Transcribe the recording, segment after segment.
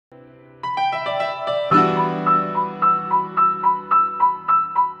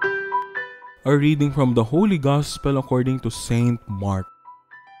A reading from the Holy Gospel according to Saint Mark.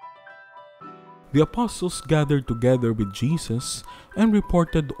 The apostles gathered together with Jesus and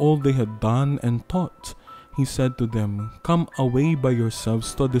reported all they had done and taught. He said to them, "Come away by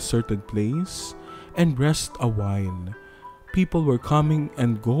yourselves to a deserted place and rest a while." People were coming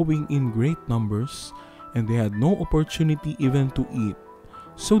and going in great numbers, and they had no opportunity even to eat.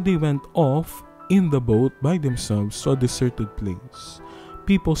 So they went off in the boat by themselves to a deserted place.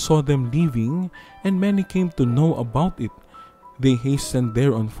 People saw them leaving, and many came to know about it. They hastened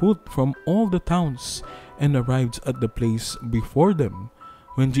there on foot from all the towns and arrived at the place before them.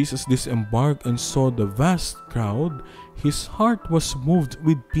 When Jesus disembarked and saw the vast crowd, his heart was moved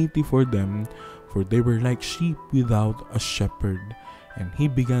with pity for them, for they were like sheep without a shepherd, and he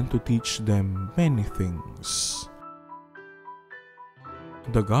began to teach them many things.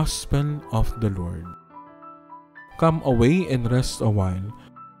 The Gospel of the Lord. Come away and rest a while.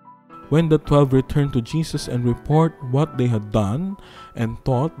 When the 12 returned to Jesus and report what they had done and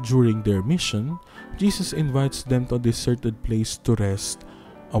taught during their mission, Jesus invites them to a deserted place to rest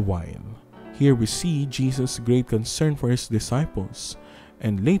a while. Here we see Jesus' great concern for his disciples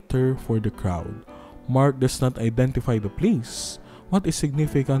and later for the crowd. Mark does not identify the place. What is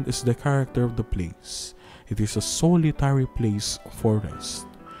significant is the character of the place. It is a solitary place for rest.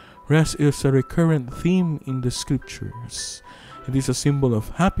 Rest is a recurrent theme in the scriptures. It is a symbol of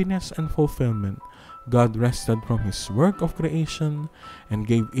happiness and fulfillment. God rested from his work of creation and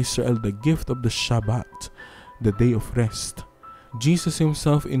gave Israel the gift of the Shabbat, the day of rest. Jesus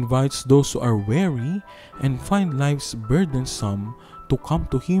himself invites those who are weary and find lives burdensome to come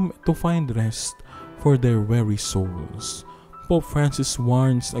to him to find rest for their weary souls. Pope Francis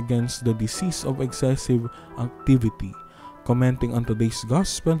warns against the disease of excessive activity. Commenting on today's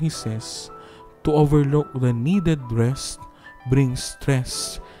gospel, he says, "To overlook the needed rest brings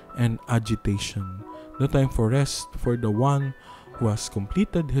stress and agitation. The time for rest for the one who has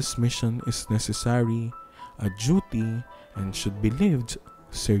completed his mission is necessary, a duty, and should be lived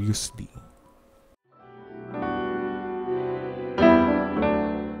seriously."